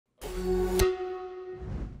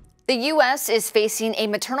The U.S. is facing a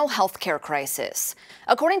maternal health care crisis.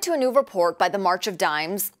 According to a new report by the March of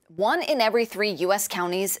Dimes, 1 in every 3 U.S.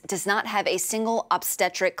 counties does not have a single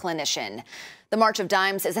obstetric clinician. The March of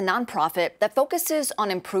Dimes is a nonprofit that focuses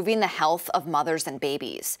on improving the health of mothers and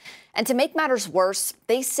babies. And to make matters worse,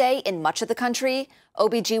 they say in much of the country,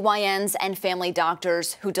 OB-GYNs and family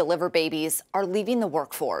doctors who deliver babies are leaving the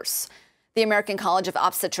workforce. The American College of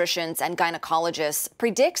Obstetricians and Gynecologists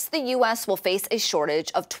predicts the U.S. will face a shortage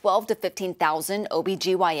of 12,000 to 15,000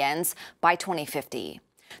 OB-GYNs by 2050.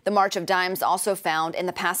 The March of Dimes also found in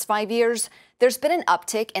the past 5 years, there's been an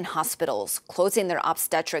uptick in hospitals closing their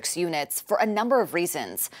obstetrics units for a number of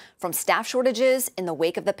reasons, from staff shortages in the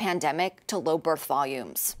wake of the pandemic to low birth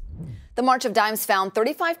volumes. The March of Dimes found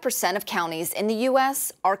 35% of counties in the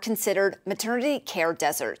U.S. are considered maternity care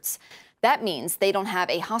deserts. That means they don't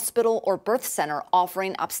have a hospital or birth center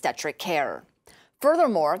offering obstetric care.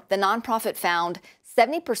 Furthermore, the nonprofit found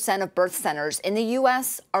 70% of birth centers in the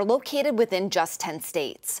U.S. are located within just 10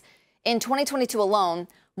 states. In 2022 alone,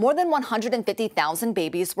 more than 150,000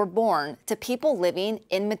 babies were born to people living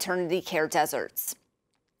in maternity care deserts.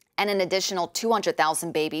 And an additional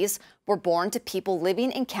 200,000 babies were born to people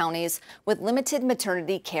living in counties with limited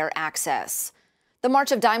maternity care access. The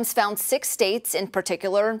March of Dimes found 6 states in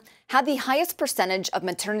particular had the highest percentage of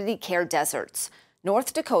maternity care deserts: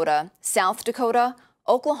 North Dakota, South Dakota,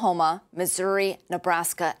 Oklahoma, Missouri,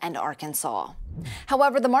 Nebraska, and Arkansas.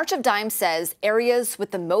 However, the March of Dimes says areas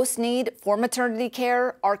with the most need for maternity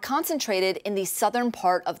care are concentrated in the southern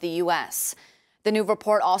part of the U.S. The new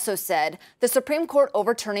report also said the Supreme Court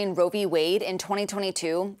overturning Roe v. Wade in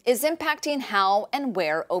 2022 is impacting how and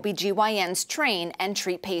where OB-GYNs train and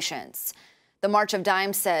treat patients. The March of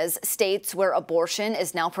Dimes says states where abortion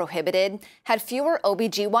is now prohibited had fewer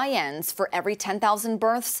OB-GYNs for every 10,000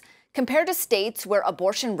 births compared to states where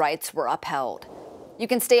abortion rights were upheld. You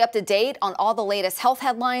can stay up to date on all the latest health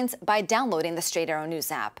headlines by downloading the Straight Arrow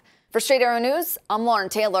News app. For Straight Arrow News, I'm Lauren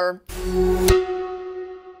Taylor.